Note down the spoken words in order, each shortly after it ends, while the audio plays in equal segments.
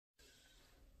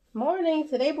Morning.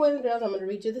 Today, boys and girls, I'm going to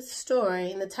read you the story,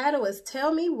 and the title is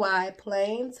Tell Me Why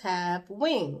Planes Have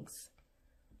Wings.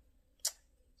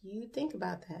 You think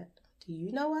about that. Do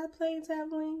you know why planes have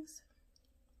wings?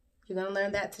 You're going to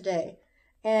learn that today.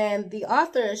 And the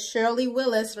author is Shirley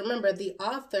Willis. Remember, the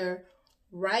author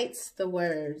writes the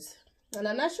words. And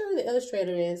I'm not sure who the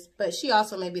illustrator is, but she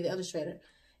also may be the illustrator.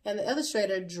 And the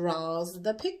illustrator draws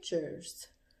the pictures.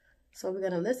 So we're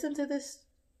going to listen to this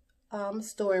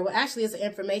story. Well, actually, it's an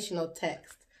informational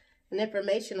text. An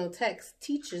informational text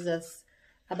teaches us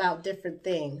about different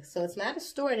things. So it's not a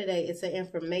story today, it's an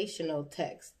informational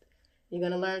text. You're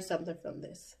going to learn something from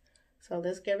this. So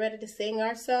let's get ready to sing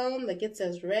our song that gets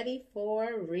us ready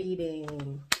for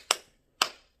reading.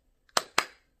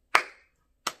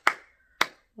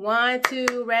 1,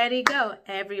 2, ready, go.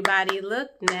 Everybody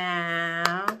look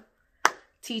now.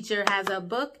 Teacher has a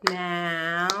book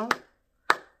now.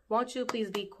 Won't you please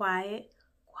be quiet?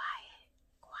 Quiet,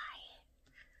 quiet.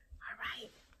 All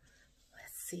right,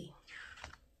 let's see.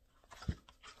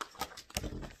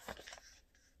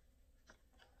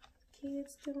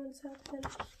 Kids doing something.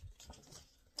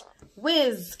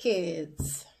 Whiz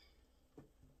Kids.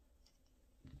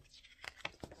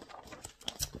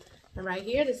 And right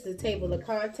here, this is the table of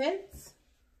contents.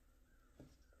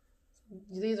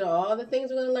 These are all the things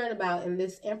we're going to learn about in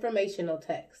this informational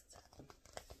text.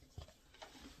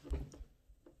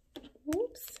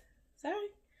 Oops, sorry.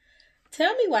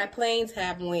 Tell me why planes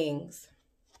have wings.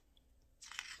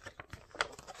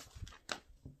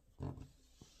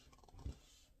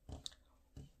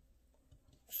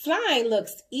 Flying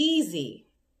looks easy.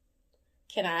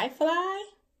 Can I fly?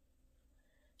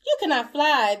 You cannot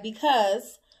fly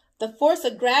because the force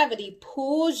of gravity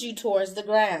pulls you towards the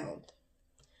ground.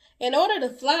 In order to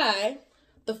fly,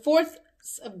 the force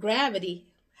of gravity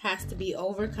has to be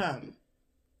overcome.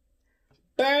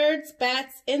 Birds,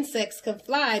 bats, insects can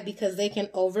fly because they can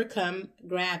overcome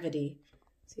gravity.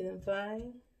 See them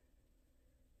flying?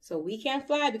 So we can't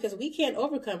fly because we can't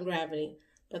overcome gravity,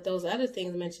 but those other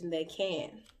things mentioned they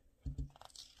can.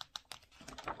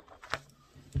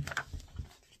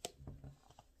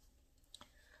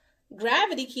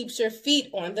 Gravity keeps your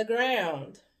feet on the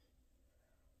ground.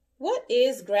 What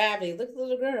is gravity? Look at the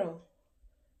little girl.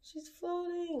 She's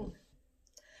floating.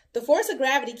 The force of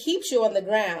gravity keeps you on the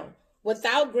ground.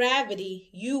 Without gravity,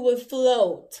 you would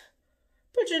float.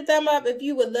 Put your thumb up if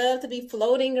you would love to be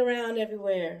floating around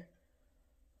everywhere.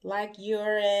 Like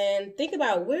you're in, think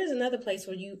about where's another place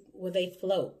where they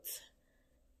float?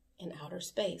 In outer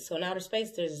space. So in outer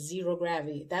space, there's zero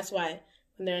gravity. That's why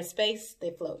when they're in space, they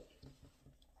float.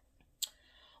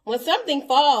 When something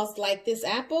falls like this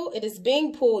apple, it is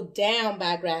being pulled down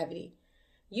by gravity.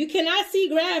 You cannot see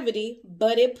gravity,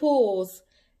 but it pulls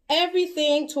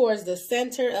everything towards the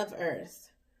center of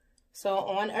Earth. So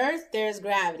on Earth, there's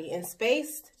gravity. In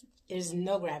space, there's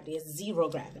no gravity. It's zero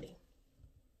gravity.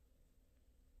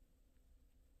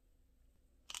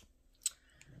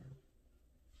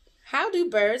 How do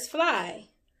birds fly?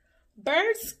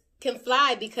 Birds can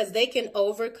fly because they can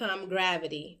overcome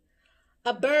gravity.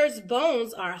 A bird's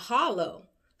bones are hollow,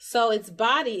 so its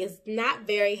body is not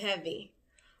very heavy.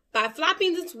 By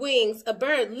flapping its wings, a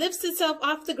bird lifts itself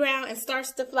off the ground and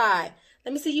starts to fly.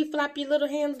 Let me see you flap your little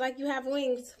hands like you have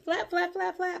wings. Flap, flap,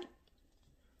 flap, flap.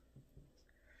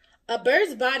 A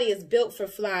bird's body is built for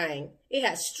flying. It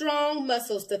has strong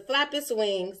muscles to flap its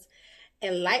wings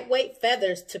and lightweight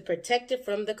feathers to protect it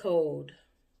from the cold.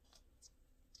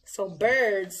 So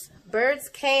birds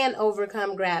can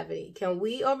overcome gravity. Can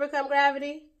we overcome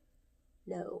gravity?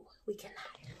 No, we cannot.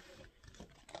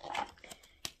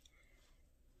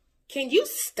 Can you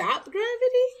stop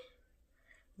gravity?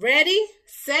 Ready,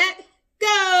 set,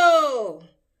 go!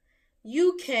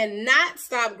 You cannot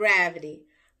stop gravity,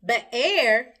 but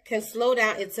air can slow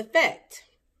down its effect.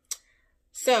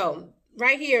 So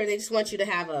right here, they just want you to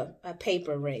have a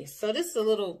paper race. So this is a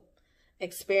little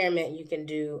experiment you can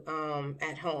do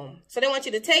at home. So they want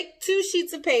you to take 2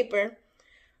 sheets of paper,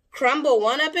 crumble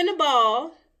one up in a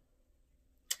ball,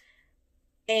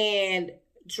 and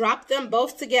drop them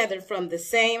both together from the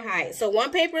same height. So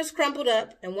one paper is crumpled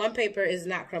up and one paper is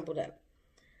not crumpled up.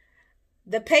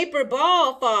 The paper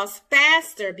ball falls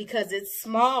faster because it's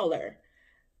smaller.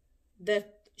 The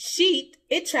sheet,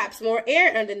 it traps more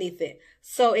air underneath it,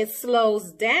 so it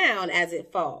slows down as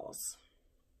it falls.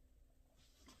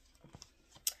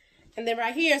 And then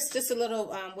right here, it's just a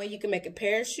little way you can make a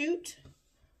parachute.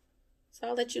 So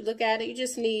I'll let you look at it. You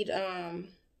just need,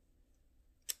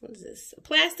 what is this? A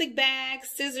plastic bag,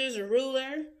 scissors, a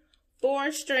ruler,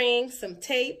 4 strings, some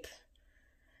tape,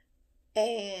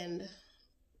 and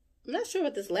I'm not sure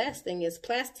what this last thing is.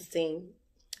 Plasticine.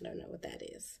 I don't know what that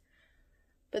is.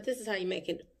 But this is how you make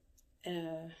it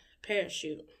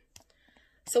parachute.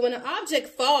 So when an object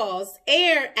falls,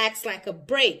 air acts like a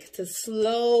brake to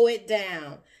slow it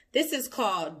down. This is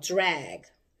called drag.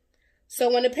 So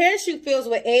when the parachute fills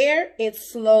with air,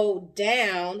 it's slowed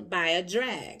down by a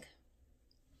drag.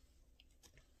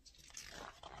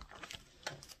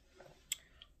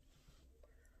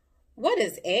 What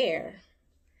is air?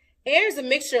 Air is a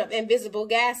mixture of invisible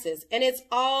gases, and it's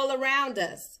all around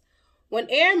us. When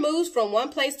air moves from one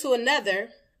place to another,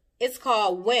 it's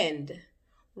called wind.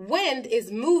 Wind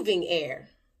is moving air.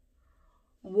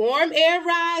 Warm air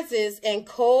rises and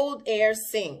cold air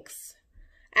sinks.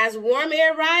 As warm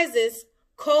air rises,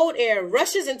 cold air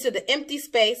rushes into the empty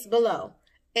space below,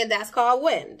 and that's called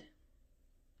wind.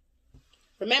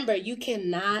 Remember, you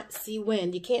cannot see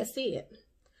wind. You can't see it,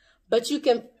 but you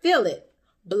can feel it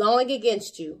blowing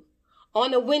against you.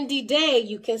 On a windy day,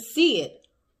 you can see it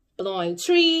blowing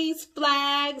trees,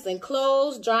 flags, and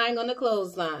clothes drying on the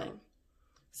clothesline.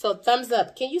 So thumbs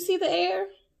up. Can you see the air?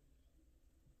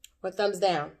 Or thumbs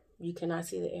down? You cannot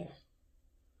see the air.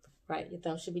 Right, your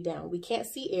thumb should be down. We can't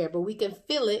see air, but we can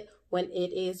feel it when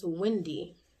it is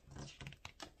windy.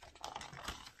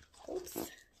 Oops.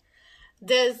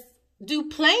 Do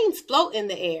planes float in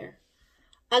the air?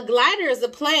 A glider is a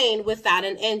plane without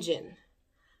an engine.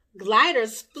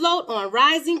 Gliders float on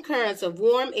rising currents of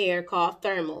warm air called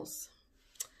thermals.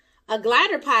 A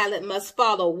glider pilot must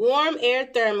follow warm air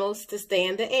thermals to stay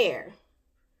in the air.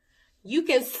 You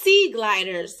can see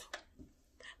gliders,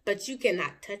 but you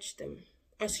cannot touch them.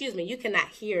 Or excuse me, you cannot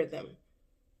hear them.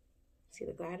 See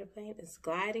the glider plane? It's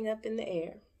gliding up in the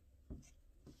air.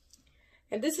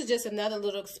 And this is just another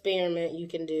little experiment you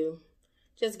can do.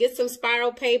 Just get some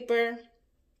spiral paper,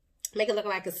 make it look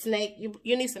like a snake.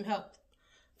 You need some help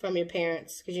from your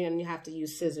parents because you have to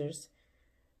use scissors.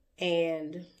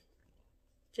 And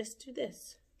just do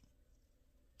this.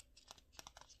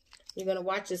 You're going to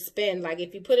watch it spin. Like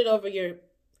if you put it over your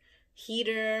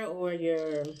heater or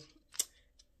your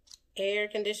air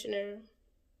conditioner,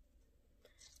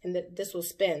 and this will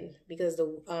spin because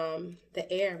the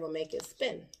air will make it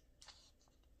spin.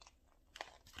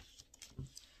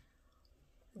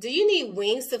 Do you need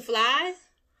wings to fly?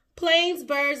 Planes,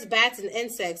 birds, bats, and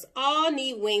insects all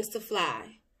need wings to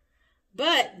fly.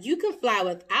 But you can fly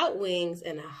without wings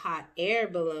in a hot air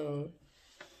balloon.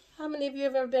 How many of you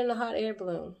have ever been in a hot air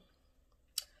balloon?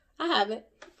 I haven't,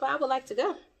 but I would like to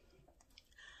go.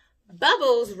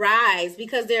 Bubbles rise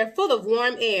because they're full of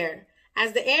warm air.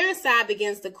 As the air inside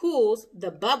begins to cool,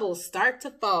 the bubbles start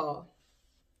to fall.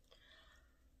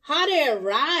 Hot air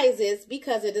rises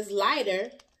because it is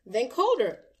lighter than cold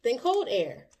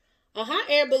air. A hot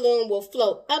air balloon will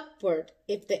float upward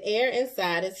if the air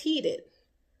inside is heated.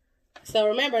 So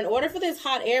remember, in order for this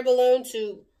hot air balloon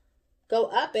to go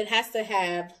up, it has to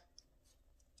have,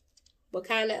 what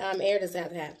kind of air does it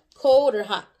have to have? Cold or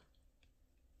hot?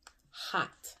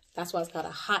 Hot. That's why it's called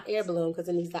a hot air balloon, because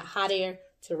it needs that hot air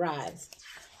to rise.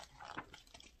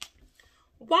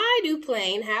 Why do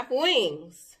planes have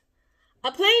wings?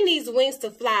 A plane needs wings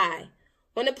to fly.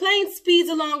 When a plane speeds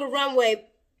along a runway,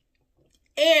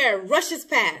 air rushes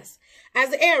past. As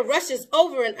the air rushes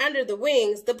over and under the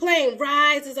wings, the plane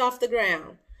rises off the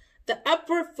ground. The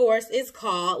upward force is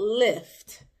called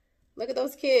lift. Look at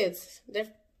those kids. They're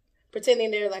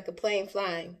pretending they're like a plane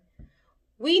flying.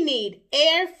 We need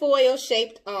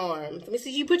airfoil-shaped arms. Let me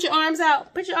see you put your arms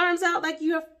out. Put your arms out like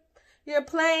you're a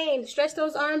plane. Stretch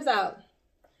those arms out.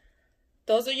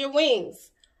 Those are your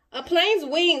wings. A plane's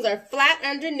wings are flat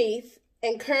underneath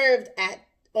and curved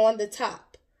on the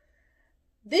top.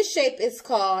 This shape is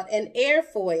called an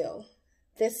airfoil.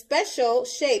 This special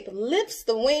shape lifts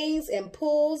the wings and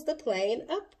pulls the plane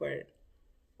upward.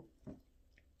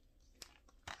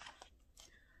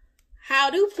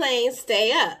 How do planes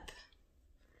stay up?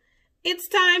 It's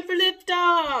time for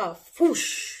liftoff.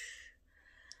 Whoosh.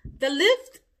 The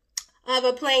lift of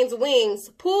a plane's wings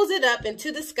pulls it up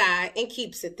into the sky and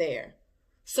keeps it there.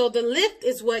 So the lift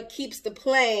is what keeps the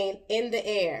plane in the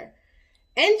air.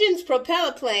 Engines propel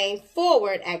a plane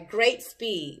forward at great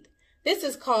speed. This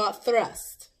is called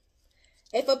thrust.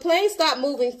 If a plane stopped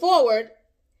moving forward,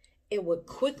 it would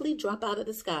quickly drop out of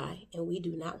the sky, and we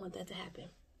do not want that to happen.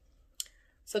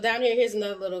 So down here, here's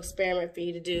another little experiment for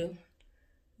you to do.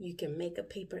 You can make a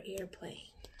paper airplane.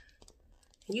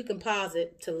 And you can pause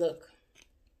it to look.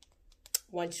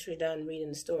 Once you're done reading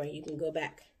the story, you can go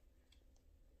back.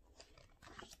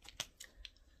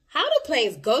 How do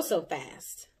planes go so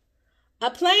fast? A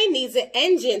plane needs an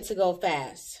engine to go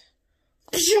fast.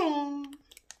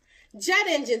 Jet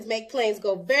engines make planes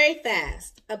go very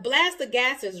fast. A blast of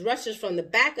gases rushes from the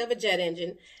back of a jet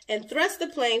engine and thrusts the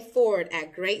plane forward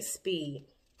at great speed.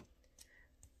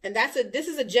 And this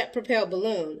is a jet-propelled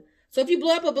balloon. So if you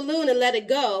blow up a balloon and let it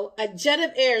go, a jet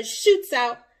of air shoots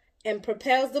out and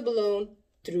propels the balloon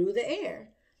through the air.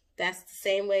 That's the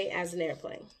same way as an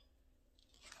airplane.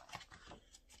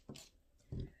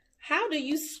 How do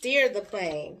you steer the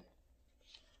plane?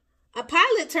 A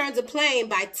pilot turns a plane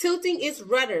by tilting its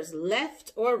rudders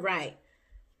left or right.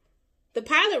 The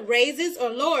pilot raises or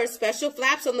lowers special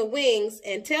flaps on the wings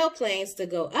and tailplanes to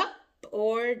go up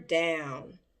or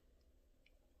down.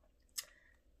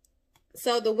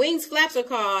 So the wings flaps are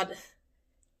called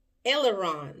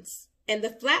ailerons, and the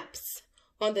flaps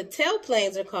on the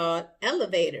tailplanes are called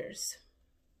elevators.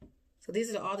 So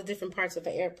these are all the different parts of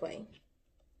an airplane.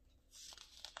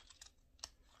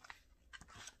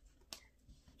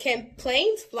 Can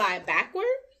planes fly backward?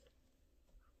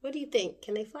 What do you think?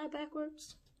 Can they fly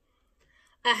backwards?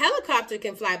 A helicopter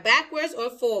can fly backwards or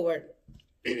forward.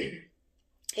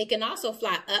 It can also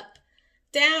fly up,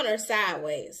 down, or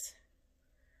sideways.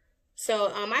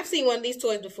 So I've seen one of these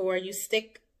toys before. You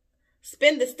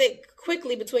spin the stick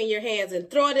quickly between your hands and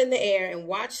throw it in the air and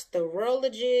watch the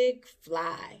roller-a-jig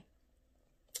fly.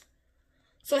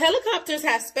 So helicopters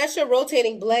have special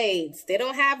rotating blades. They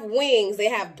don't have wings, they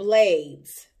have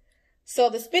blades. So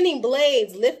the spinning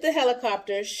blades lift the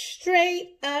helicopter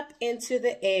straight up into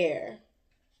the air.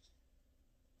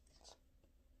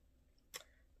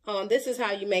 This is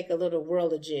how you make a little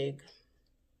whirl-a-jig.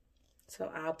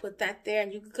 So I'll put that there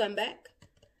and you can come back.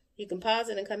 You can pause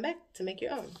it and come back to make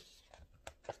your own.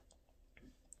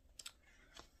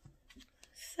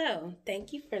 So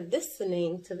thank you for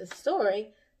listening to the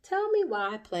story. Tell me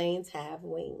why planes have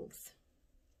wings.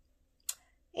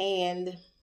 And